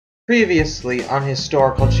Previously on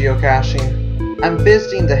Historical Geocaching, I'm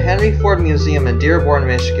visiting the Henry Ford Museum in Dearborn,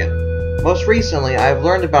 Michigan. Most recently, I've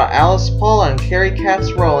learned about Alice Paula and Carrie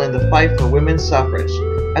Catt's role in the fight for women's suffrage,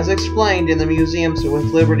 as explained in the museum's With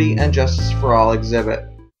Liberty and Justice for All exhibit.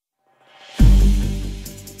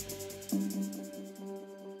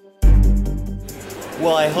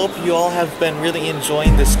 Well, I hope you all have been really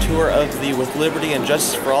enjoying this tour of the With Liberty and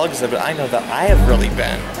Justice for All exhibit. I know that I have really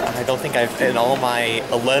been. I don't think I've, in all my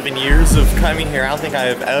 11 years of coming here, I don't think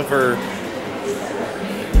I've ever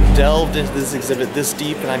delved into this exhibit this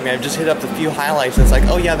deep. And I mean, I've just hit up the few highlights and it's like,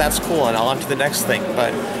 oh yeah, that's cool, and on to the next thing.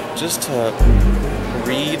 But just to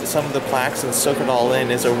read some of the plaques and soak it all in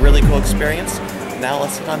is a really cool experience. Now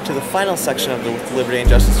let's get on to the final section of the With Liberty and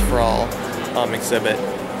Justice for All exhibit.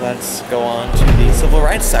 Let's go on to the civil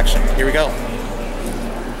rights section. Here we go.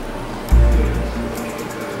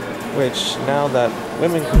 Which, now that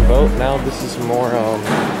women can vote, now this is more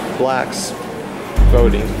blacks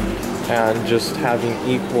voting and just having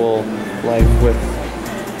equal life with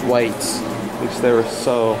whites, because they were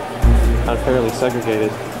so unfairly segregated.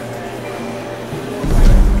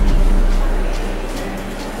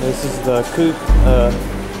 This is the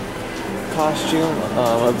costume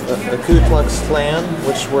of the Ku Klux Klan,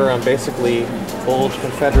 which were basically old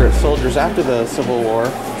Confederate soldiers after the Civil War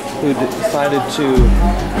who decided to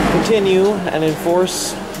continue and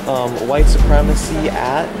enforce white supremacy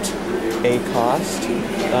at a cost,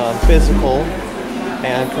 physical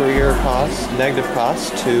and career cost, negative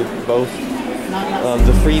cost to both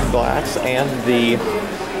the freed blacks and the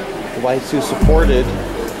whites who supported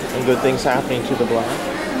good things happening to the blacks.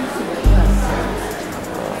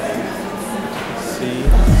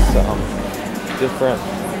 Some different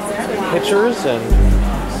pictures and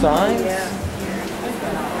signs.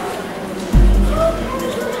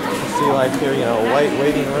 See, like here, you know, white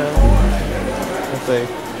waiting room. It's a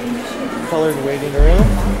colored waiting room.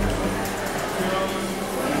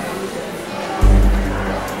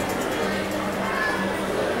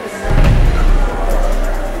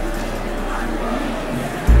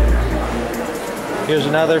 Here's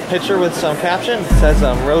another picture with some caption. It says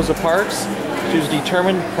Rosa Parks. She was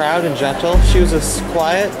determined, proud, and gentle. She was a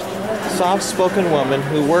quiet, soft-spoken woman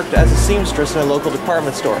who worked as a seamstress in a local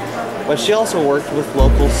department store. But she also worked with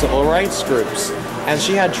local civil rights groups. And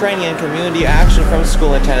she had training in community action from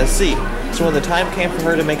school in Tennessee. So when the time came for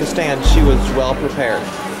her to make a stand, she was well prepared.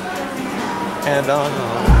 And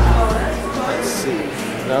let's see,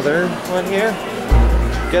 another one here.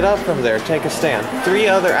 Get up from there, take a stand. 3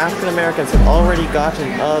 other African Americans had already gotten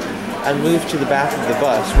up and moved to the back of the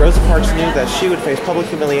bus. Rosa Parks knew that she would face public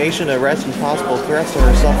humiliation, arrest, and possible threats to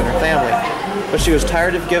herself and her family, but she was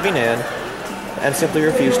tired of giving in and simply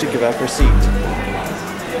refused to give up her seat.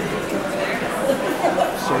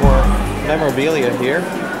 Some more memorabilia here.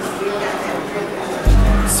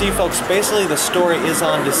 See, folks, basically the story is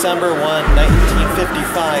on December 1,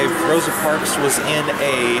 1955. Rosa Parks was in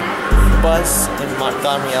a bus in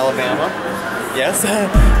Montgomery, Alabama. Yes,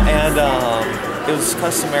 and it was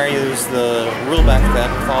customary, it was the rule back then,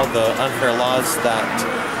 called the unfair laws, that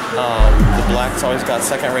the blacks always got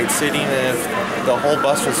second-rate seating, and if the whole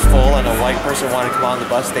bus was full and a white person wanted to come on the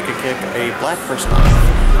bus, they could kick a black person off.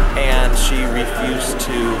 And she refused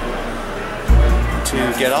to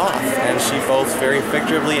get off, and she both very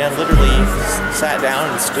figuratively and literally sat down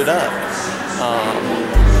and stood up.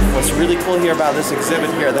 What's really cool here about this exhibit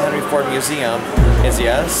here at the Henry Ford Museum is,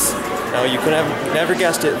 yes, no, you could have never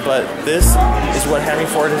guessed it, but this is what Henry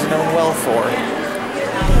Ford is known well for.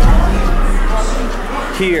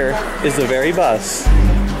 Here is the very bus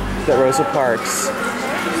that Rosa Parks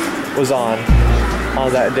was on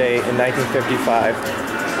that day in 1955.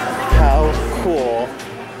 How cool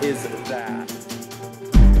is that?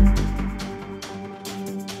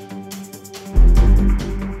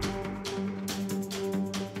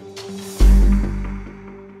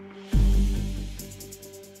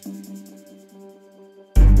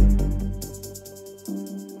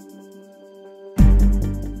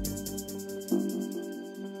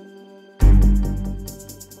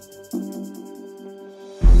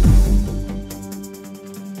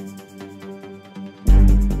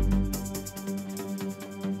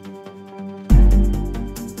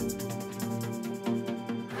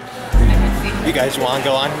 You guys want to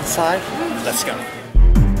go on inside? Let's go.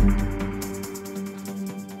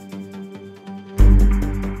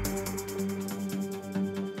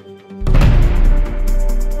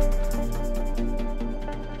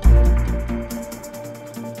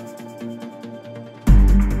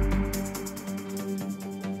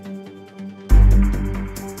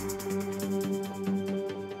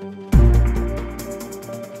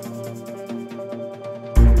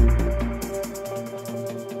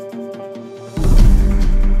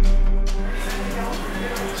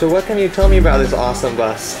 So what can you tell me about this awesome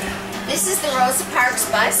bus? This is the Rosa Parks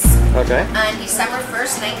bus. Okay. On December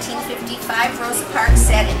 1st, 1955, Rosa Parks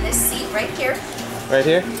sat in this seat right here. Right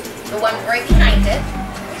here? The one right behind it.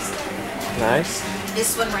 Nice.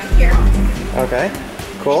 This one right here. Okay.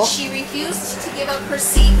 Cool. And she refused to give up her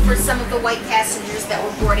seat for some of the white passengers that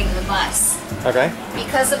were boarding the bus. Okay.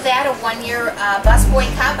 Because of that, a one-year bus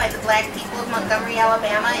boycott by the black people of Montgomery,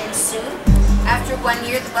 Alabama ensued. After 1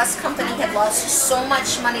 year, the bus company had lost so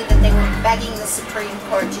much money that they were begging the Supreme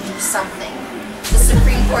Court to do something. The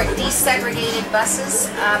Supreme Court desegregated buses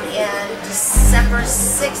in December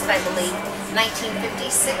 6th, I believe,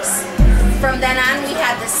 1956. From then on, we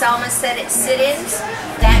had the Selma sit-ins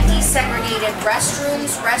that desegregated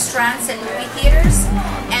restrooms, restaurants, and movie theaters.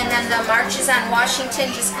 And then the marches on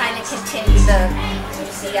Washington just kind of continued the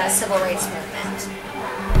civil rights movement.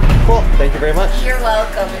 Cool. Thank you very much. You're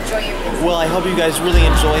welcome. Enjoy your visit. Well, I hope you guys really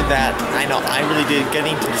enjoyed that. I know I really did,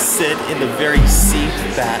 getting to sit in the very seat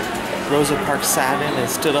that Rosa Parks sat in and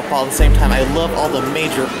stood up all at the same time. I love all the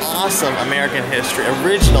major, awesome American history,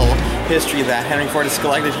 original history that Henry Ford has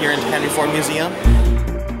collected here in the Henry Ford Museum.